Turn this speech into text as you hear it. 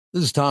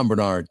This is Tom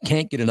Bernard.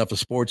 Can't get enough of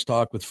sports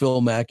talk with Phil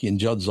Mackey and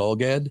Judd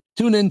Zolgad?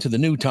 Tune in to the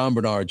new Tom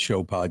Bernard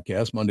Show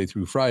podcast Monday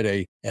through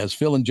Friday as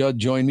Phil and Judd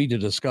join me to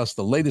discuss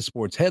the latest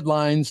sports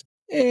headlines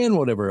and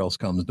whatever else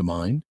comes to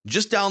mind.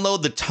 Just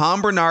download the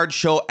Tom Bernard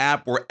Show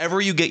app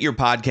wherever you get your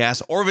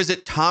podcasts or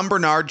visit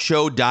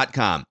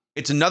tombernardshow.com.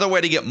 It's another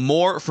way to get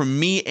more from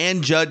me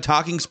and Judd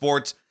talking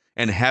sports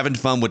and having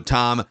fun with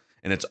Tom,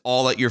 and it's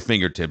all at your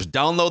fingertips.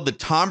 Download the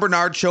Tom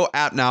Bernard Show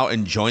app now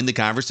and join the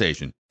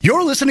conversation.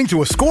 You're listening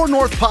to a Score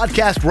North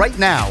podcast right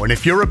now, and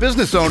if you're a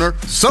business owner,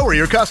 so are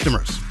your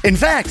customers. In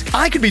fact,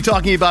 I could be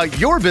talking about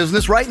your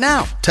business right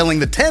now, telling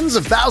the tens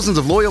of thousands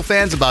of loyal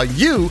fans about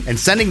you and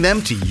sending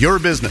them to your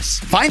business.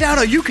 Find out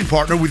how you can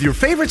partner with your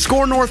favorite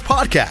Score North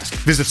podcast.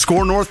 Visit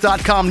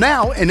scorenorth.com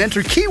now and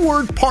enter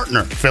keyword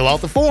partner. Fill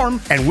out the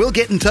form, and we'll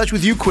get in touch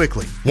with you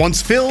quickly.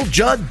 Once Phil,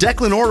 Judd,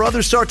 Declan, or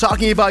others start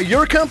talking about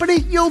your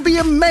company, you'll be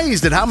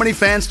amazed at how many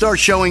fans start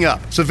showing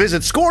up. So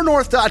visit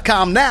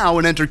scorenorth.com now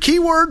and enter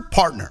keyword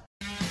partner.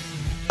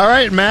 All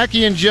right,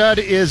 Mackey and Judd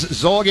is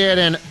Zolgad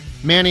and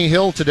Manny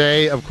Hill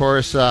today. Of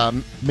course,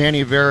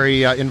 Manny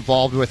very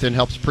involved with and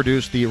helps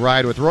produce the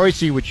Ride with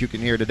Royce, which you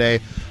can hear today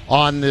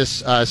on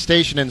this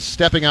station. And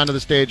stepping onto the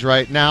stage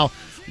right now,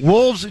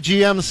 Wolves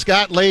GM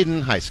Scott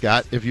Layden. Hi,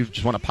 Scott. If you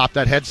just want to pop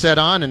that headset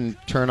on and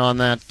turn on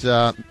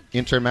that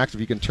intern Max,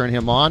 if you can turn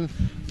him on,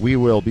 we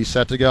will be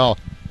set to go.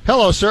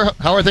 Hello, sir.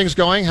 How are things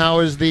going? How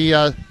is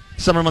the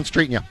summer months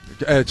treating you?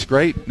 It's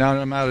great. Now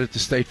I'm out at the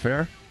State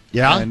Fair.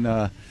 Yeah?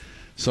 And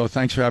so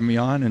thanks for having me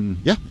on. And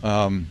yeah,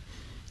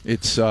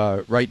 it's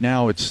right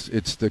now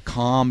it's the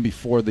calm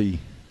before we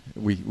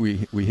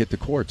hit the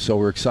court. So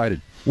we're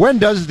excited. When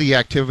does the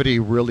activity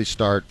really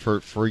start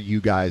for you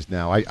guys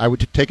now? I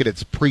would take it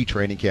it's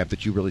pre-training camp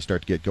that you really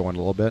start to get going a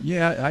little bit.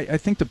 Yeah, I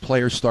think the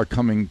players start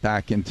coming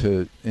back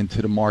into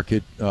the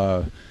market,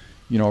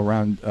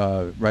 around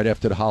right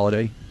after the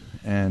holiday,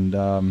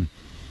 and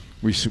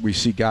we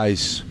see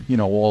guys,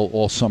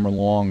 all summer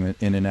long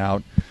in and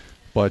out,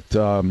 but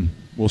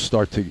we'll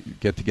start to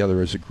get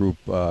together as a group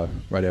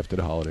right after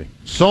the holiday.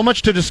 So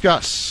much to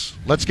discuss.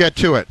 Let's get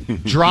to it.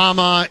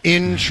 Drama,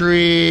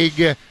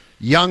 intrigue,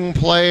 young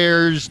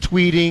players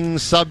tweeting,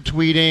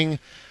 subtweeting.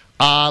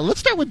 Let's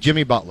start with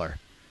Jimmy Butler.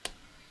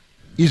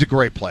 He's a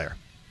great player,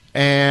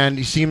 and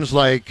he seems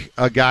like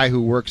a guy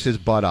who works his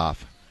butt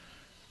off.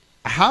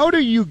 How do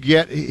you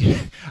get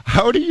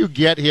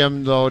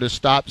him, though, to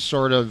stop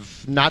sort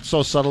of not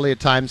so subtly at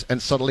times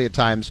and subtly at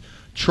times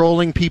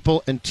trolling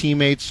people and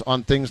teammates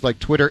on things like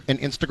Twitter and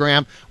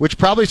Instagram, which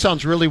probably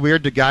sounds really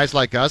weird to guys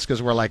like us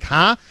because we're like,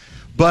 huh?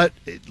 But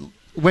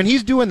when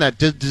he's doing that,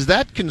 does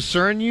that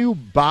concern you,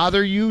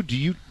 bother you? Do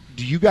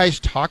you guys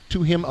talk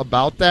to him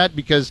about that?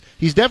 Because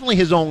he's definitely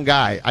his own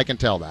guy. I can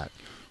tell that.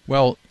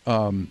 Well,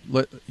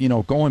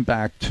 going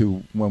back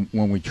to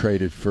when we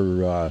traded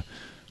for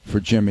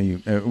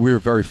Jimmy, we were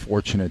very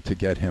fortunate to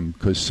get him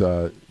because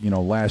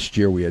last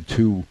year we had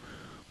two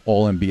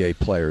All-NBA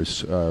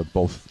players.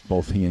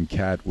 Both he and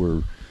Kat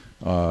were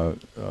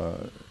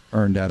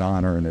earned that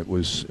honor, and it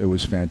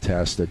was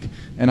fantastic.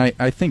 And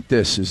I think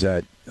this is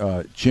that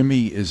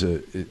Jimmy is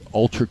a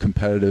ultra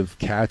competitive.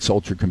 Kat's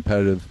ultra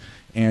competitive.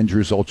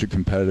 Andrew's ultra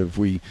competitive.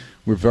 We're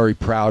very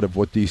proud of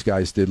what these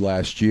guys did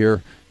last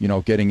year.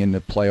 Getting in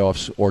the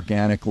playoffs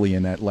organically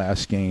in that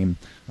last game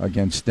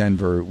against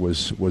Denver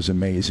was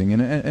amazing.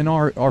 And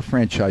our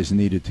franchise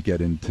needed to get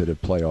into the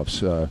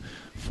playoffs.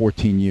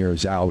 14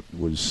 years out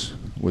was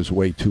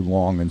way too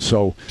long, and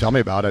so tell me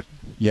about it.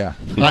 Yeah,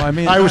 no,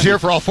 I was here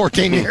for all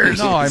 14 years.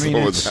 No, I mean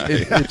it's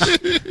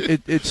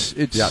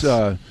yes.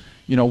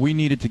 We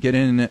needed to get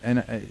in,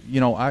 and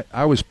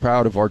I was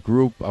proud of our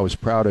group. I was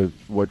proud of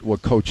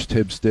what Coach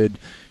Tibbs did,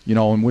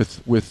 and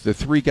with the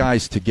three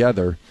guys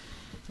together,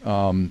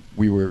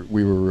 we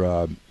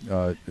were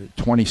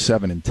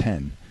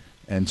 27-10,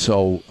 and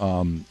so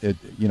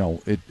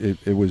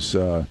it was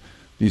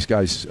these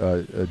guys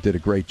did a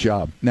great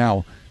job.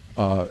 Now,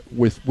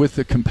 with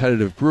the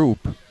competitive group,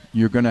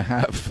 you're going to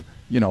have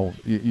you're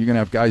going to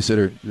have guys that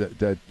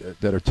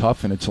are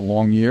tough, and it's a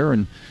long year,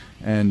 and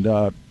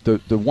the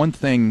one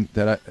thing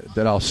that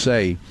I'll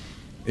say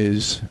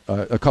is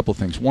a couple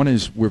things. One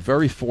is we're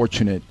very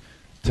fortunate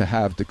to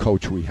have the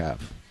coach we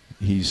have.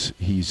 He's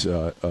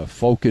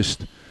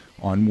focused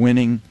on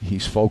winning.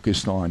 He's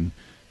focused on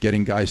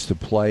getting guys to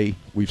play.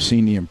 We've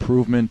seen the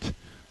improvement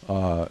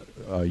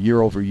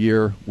year over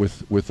year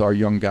with our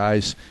young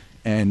guys,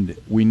 and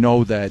we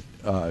know that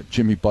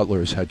Jimmy Butler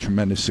has had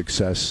tremendous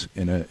success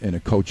in a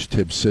Coach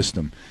Tibbs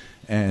system,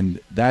 and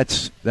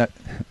that's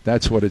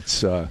what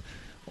it's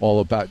all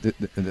about.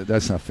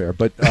 That's not fair,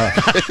 but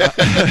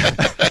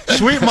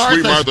Sweet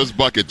Martha's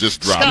bucket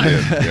just dropped Scott,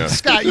 in. Yeah.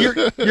 Scott,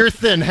 you're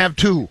thin. Have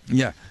two.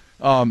 Yeah.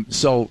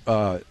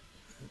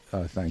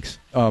 Thanks.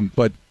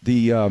 But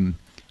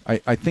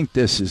I think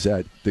this is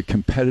that the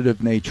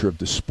competitive nature of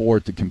the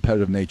sport, the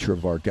competitive nature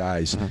of our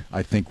guys,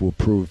 I think will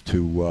prove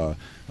to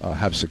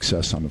have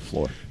success on the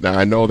floor. Now,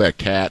 I know that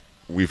Kat,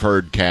 we've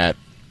heard Kat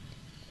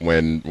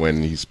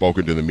when he's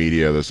spoken to the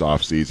media this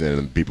offseason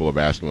and people have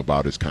asked him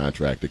about his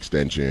contract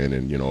extension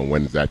and,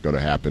 when is that going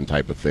to happen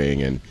type of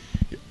thing. And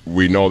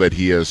we know that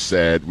he has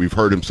said, we've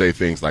heard him say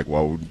things like,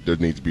 well, there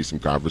needs to be some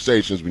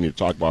conversations. We need to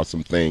talk about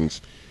some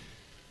things.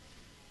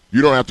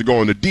 You don't have to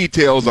go into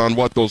details on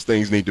what those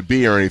things need to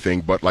be or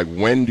anything, but like,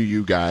 when do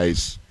you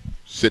guys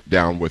sit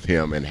down with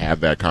him and have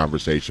that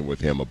conversation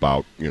with him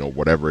about,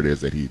 whatever it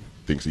is that he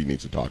thinks he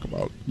needs to talk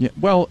about? Yeah,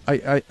 well,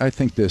 I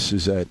think this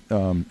is that,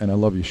 and I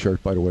love your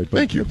shirt, by the way. But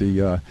thank you.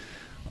 The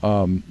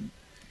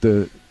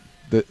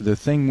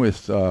thing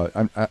with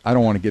I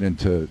don't want to get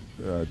into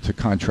to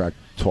contract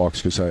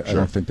talks because I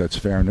don't think that's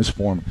fair in this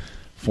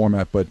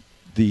format. But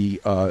the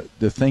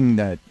thing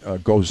that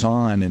goes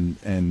on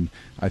and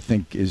I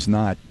think is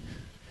not,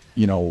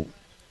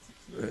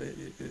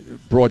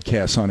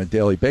 broadcasts on a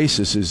daily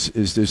basis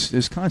is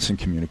this constant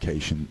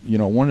communication.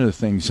 One of the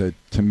things that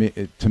to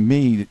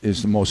me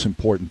is the most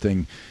important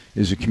thing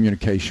is the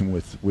communication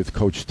with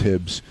Coach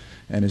Tibbs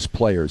and his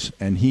players,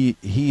 and he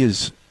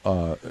is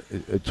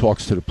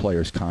talks to the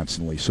players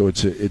constantly. So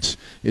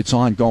it's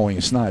ongoing.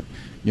 It's not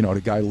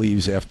the guy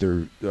leaves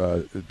after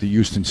the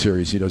Houston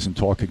series, he doesn't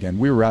talk again.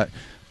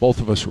 Both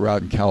of us were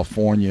out in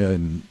California,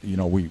 and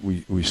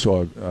we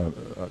saw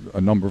a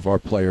number of our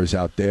players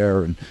out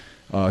there, and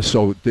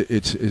so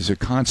it's a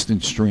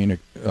constant stream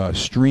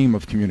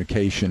of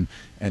communication,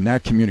 and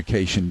that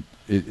communication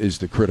is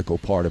the critical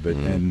part of it.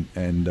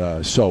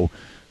 So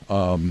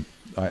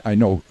I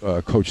know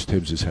Coach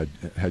Tibbs has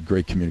had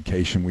great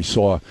communication. We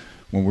saw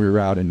when we were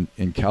out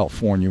in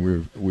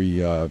California, we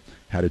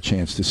had a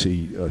chance to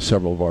see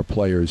several of our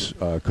players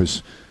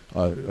because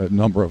a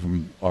number of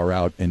them are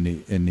out in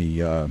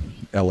the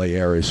LA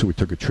area, so we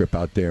took a trip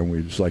out there, and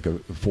it was like a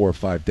 4 or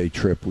 5 day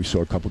trip. We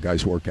saw a couple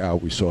guys work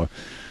out. We saw,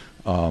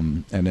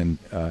 and then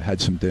had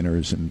some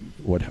dinners and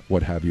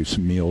what have you,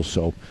 some meals.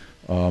 So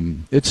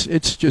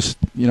it's just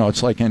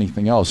it's like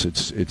anything else.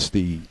 It's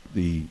the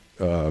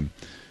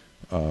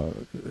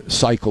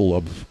cycle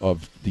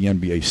of the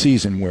NBA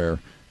season where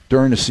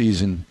during the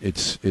season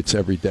it's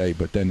every day,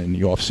 but then in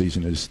the off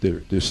season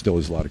there still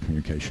is a lot of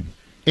communication.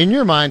 In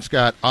your mind,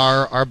 Scott,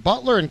 are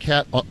Butler and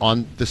Cat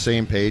on the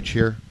same page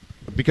here?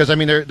 Because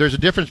there's a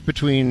difference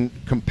between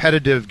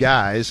competitive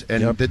guys,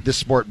 and this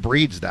sport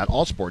breeds that.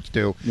 All sports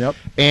do. Yep.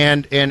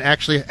 And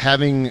actually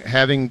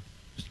having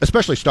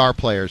especially star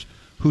players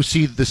who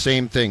see the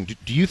same thing.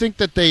 Do you think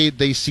that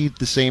they see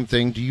the same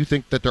thing? Do you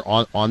think that they're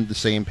on the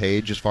same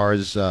page as far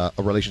as a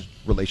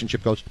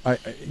relationship goes? I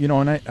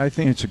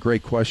think it's a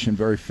great question,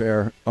 very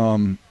fair.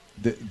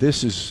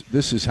 This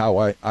is how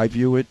I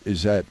view it.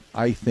 Is that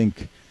I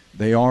think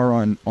they are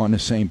on the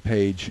same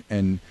page,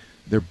 and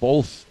they're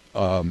both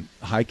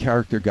high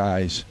character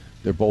guys.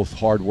 They're both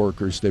hard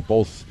workers. They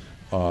both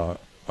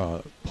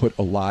put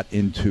a lot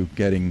into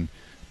getting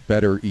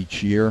better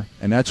each year,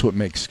 and that's what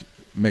makes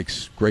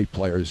great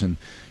players. And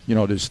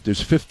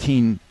there's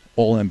 15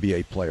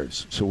 All-NBA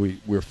players, so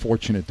we're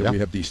fortunate that we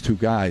have these two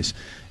guys,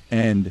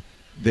 and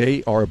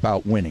they are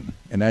about winning.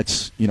 And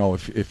that's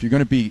if you're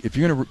going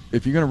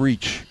to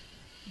reach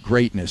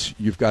greatness,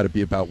 you've got to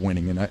be about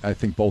winning, and I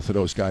think both of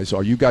those guys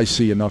are. You guys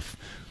see enough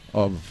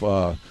of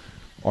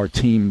our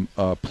team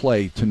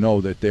play to know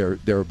that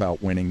they're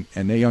about winning,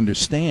 and they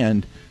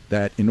understand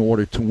that in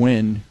order to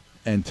win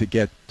and to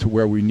get to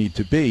where we need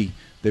to be,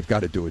 they've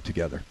got to do it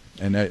together,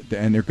 and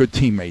they're good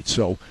teammates.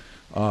 So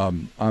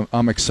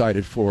I'm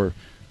excited for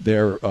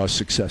their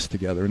success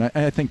together, and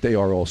I think they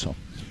are also.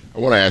 I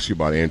want to ask you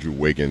about Andrew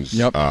Wiggins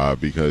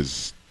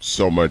because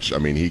so much.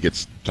 He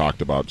gets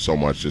talked about so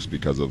much just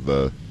because of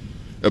the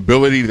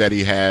ability that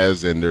he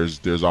has, and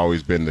there's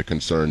always been the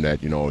concern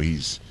that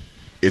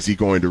is he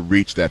going to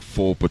reach that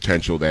full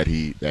potential that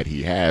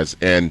he has?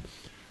 And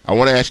I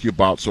want to ask you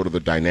about sort of the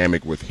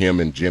dynamic with him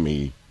and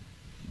Jimmy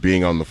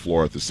being on the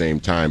floor at the same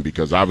time,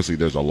 because obviously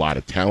there's a lot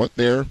of talent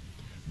there,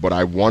 but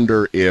I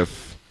wonder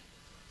if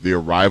the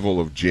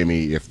arrival of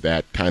Jimmy, if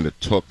that kind of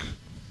took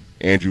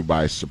Andrew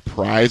by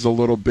surprise a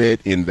little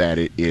bit, in that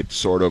it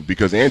sort of,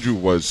 because Andrew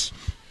was,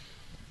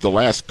 the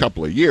last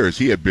couple of years,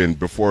 he had been,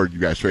 before you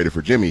guys traded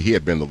for Jimmy, he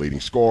had been the leading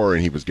scorer,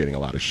 and he was getting a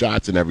lot of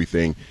shots and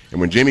everything. And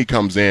when Jimmy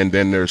comes in,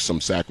 then there's some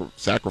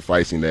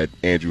sacrificing that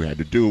Andrew had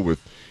to do with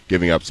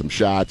giving up some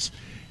shots.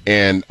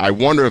 And I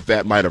wonder if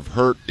that might have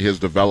hurt his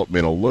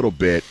development a little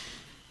bit.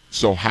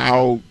 So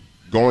how,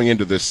 going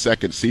into this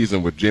second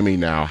season with Jimmy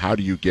now, how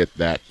do you get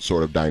that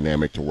sort of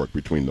dynamic to work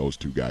between those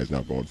two guys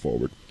now going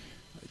forward?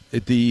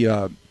 In the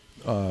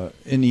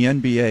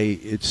NBA,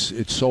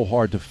 it's so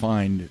hard to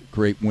find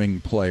great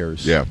wing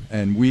players. Yeah.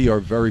 And we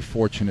are very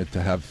fortunate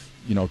to have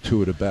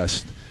two of the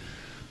best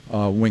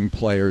wing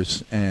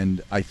players.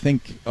 And I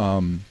think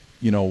when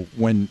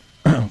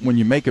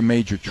you make a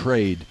major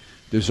trade,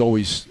 there's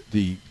always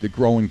the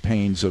growing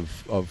pains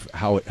of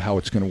how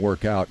it's going to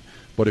work out.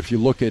 But if you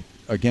look at,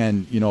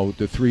 again,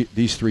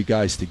 these three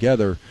guys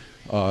together,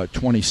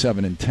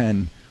 27 and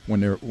 10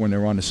 when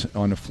they're on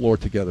the floor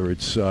together,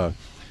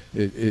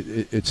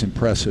 it's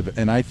impressive.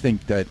 And I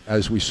think that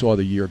as we saw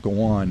the year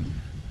go on,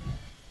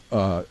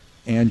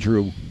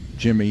 Andrew,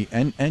 Jimmy,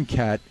 and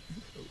Kat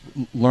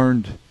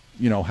learned,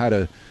 how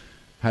to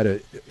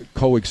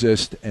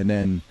coexist, and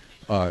then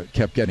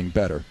kept getting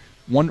better.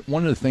 One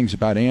of the things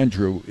about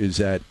Andrew is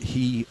that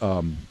he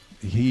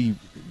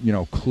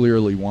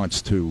clearly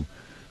wants to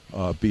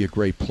be a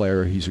great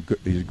player. He's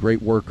a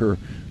great worker.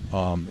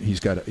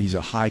 He's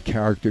a high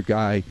character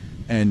guy,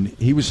 and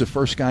he was the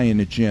first guy in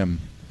the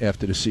gym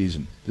after the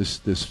season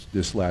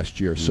this last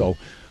year. So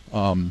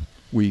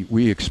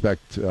we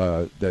expect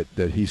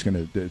that he's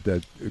going to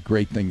that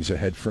great things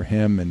ahead for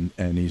him,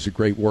 and he's a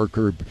great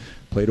worker.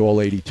 Played all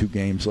 82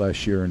 games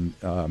last year, and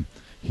I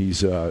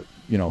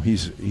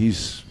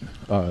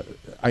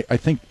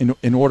think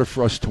in order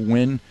for us to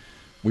win,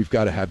 we've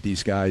got to have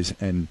these guys,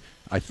 and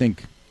I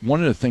think one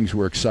of the things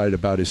we're excited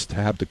about is to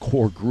have the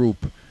core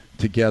group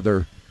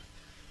together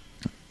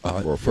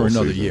for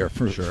another year,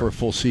 for a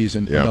full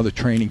season, another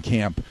training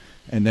camp,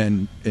 and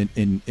then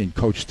in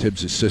Coach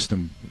Tibbs'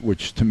 system,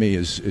 which to me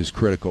is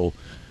critical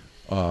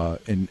for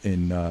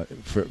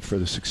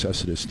the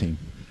success of this team.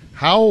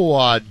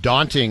 How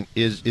daunting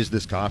is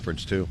this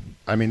conference too?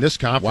 I mean, this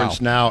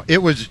conference now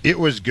it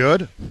was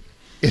good.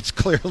 It's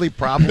clearly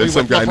probably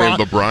some guy named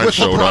LeBron with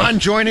showed LeBron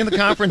up. joining the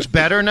conference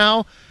better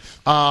now.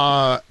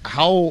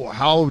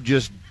 How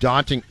just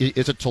daunting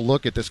is it to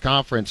look at this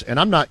conference? And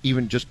I'm not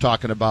even just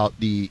talking about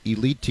the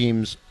elite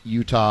teams,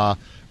 Utah,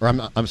 or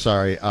I'm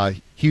sorry,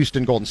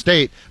 Houston, Golden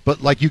State,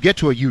 but like you get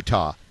to a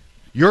Utah,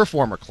 your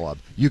former club,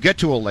 you get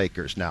to a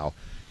Lakers now.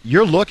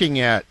 You're looking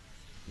at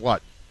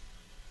what,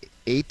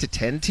 8 to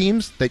 10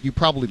 teams that you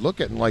probably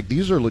look at and like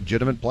these are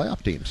legitimate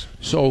playoff teams.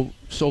 So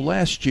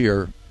last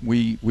year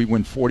we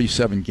win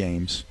 47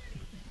 games.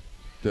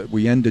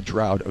 We end the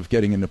drought of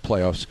getting into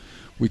playoffs.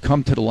 We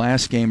come to the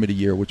last game of the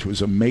year, which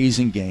was an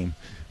amazing game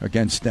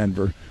against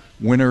Denver.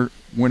 Winner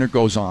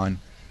goes on,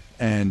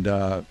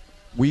 and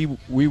we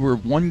were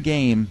one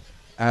game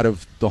out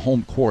of the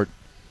home court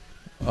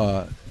in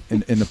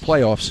the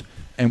playoffs,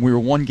 and we were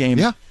one game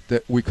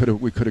that we could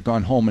have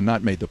gone home and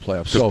not made the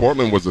playoffs. Because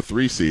Portland was a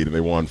 3 seed, and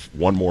they won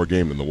one more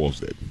game than the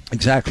Wolves did.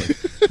 Exactly,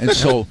 and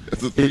so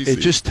it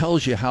just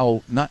tells you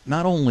how not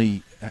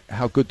only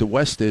how good the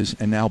West is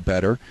and now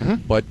better,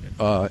 but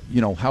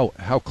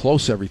how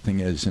close everything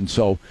is, and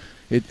so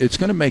it's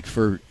going to make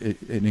for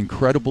an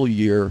incredible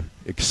year,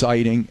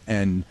 exciting,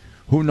 and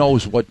who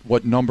knows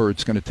what number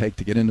it's going to take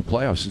to get into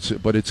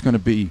playoffs. But it's going to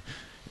be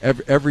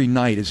every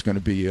night is going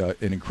to be an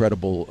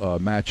incredible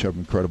matchup,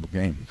 incredible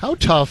game. How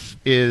tough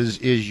is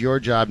your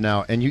job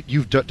now? And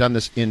you've done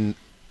this in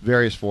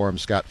various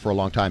forums, Scott, for a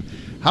long time.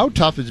 How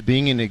tough is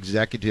being an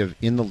executive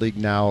in the league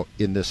now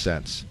in this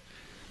sense?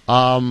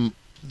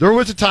 There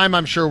was a time,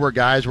 I'm sure, where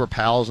guys were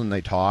pals and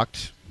they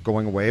talked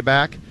going way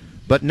back.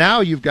 But now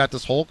you've got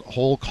this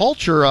whole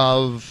culture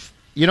of,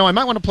 I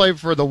might want to play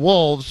for the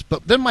Wolves,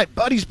 but then my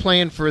buddy's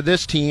playing for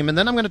this team, and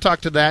then I'm going to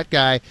talk to that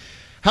guy.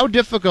 How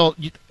difficult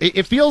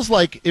it feels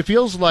like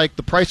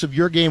the price of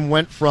your game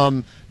went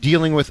from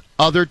dealing with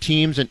other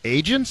teams and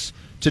agents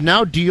to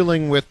now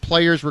dealing with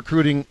players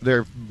recruiting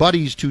their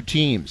buddies to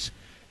teams.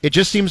 It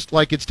just seems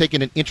like it's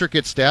taken an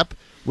intricate step,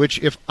 which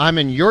if I'm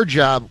in your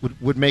job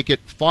would make it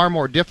far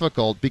more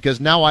difficult because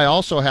now I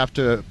also have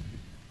to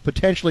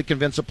potentially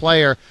convince a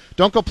player,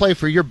 don't go play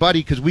for your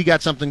buddy because we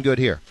got something good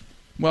here.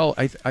 Well,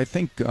 I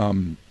think,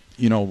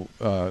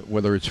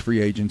 whether it's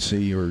free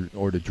agency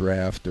or the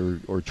draft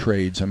or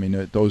trades, I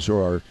mean, those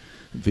are our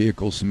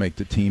vehicles to make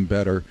the team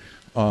better.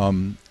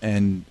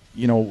 And,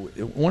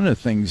 one of the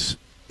things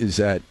is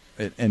that,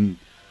 and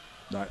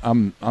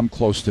I'm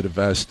close to the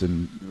vest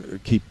and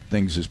keep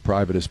things as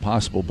private as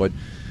possible, but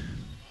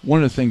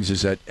one of the things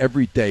is that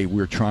every day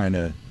we're trying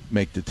to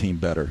make the team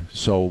better.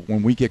 So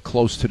when we get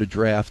close to the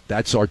draft,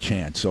 that's our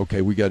chance.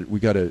 Okay, we got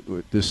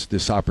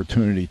this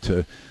opportunity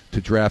to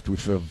draft. We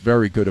feel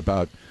very good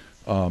about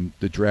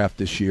the draft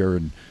this year,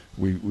 and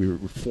we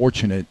were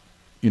fortunate,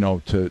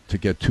 to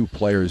get 2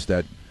 players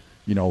that,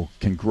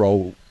 can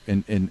grow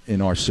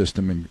in our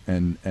system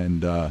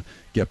and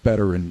get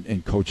better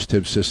in Coach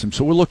Tibbs' system.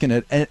 So we're looking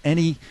at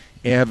any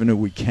avenue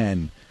we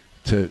can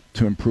to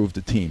improve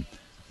the team.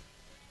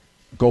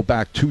 Go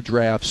back 2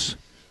 drafts.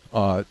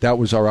 That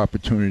was our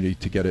opportunity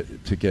to get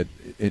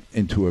it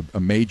into a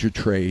major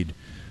trade,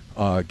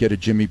 get a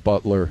Jimmy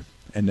Butler,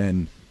 and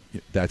then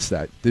that's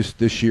that.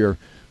 This year,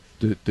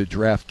 the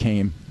draft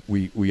came.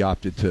 We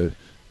opted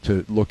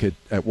to look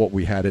at what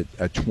we had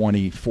at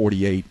 20,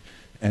 48,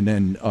 and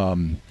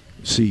then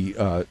see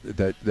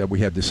that we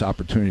had this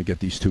opportunity to get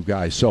these 2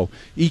 guys. So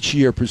each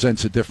year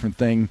presents a different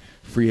thing.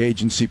 Free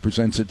agency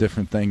presents a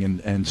different thing,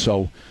 and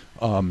so.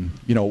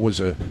 It was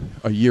a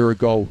year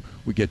ago.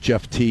 We get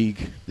Jeff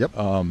Teague,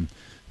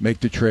 make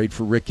the trade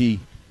for Ricky,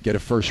 get a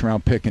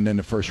first-round pick, and then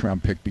the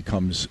first-round pick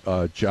becomes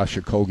Josh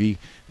Okogie.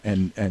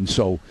 And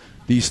so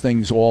these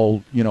things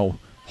all,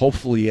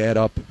 hopefully add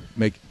up,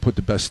 put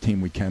the best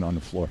team we can on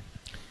the floor.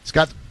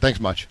 Scott,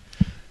 thanks much.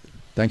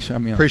 Thanks for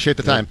having me on. Appreciate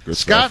the time. Good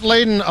Scott stuff.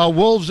 Layden,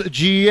 Wolves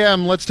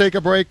GM. Let's take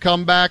a break,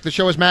 come back. The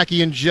show is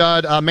Mackey and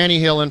Judd. Manny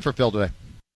Hill in for Phil today.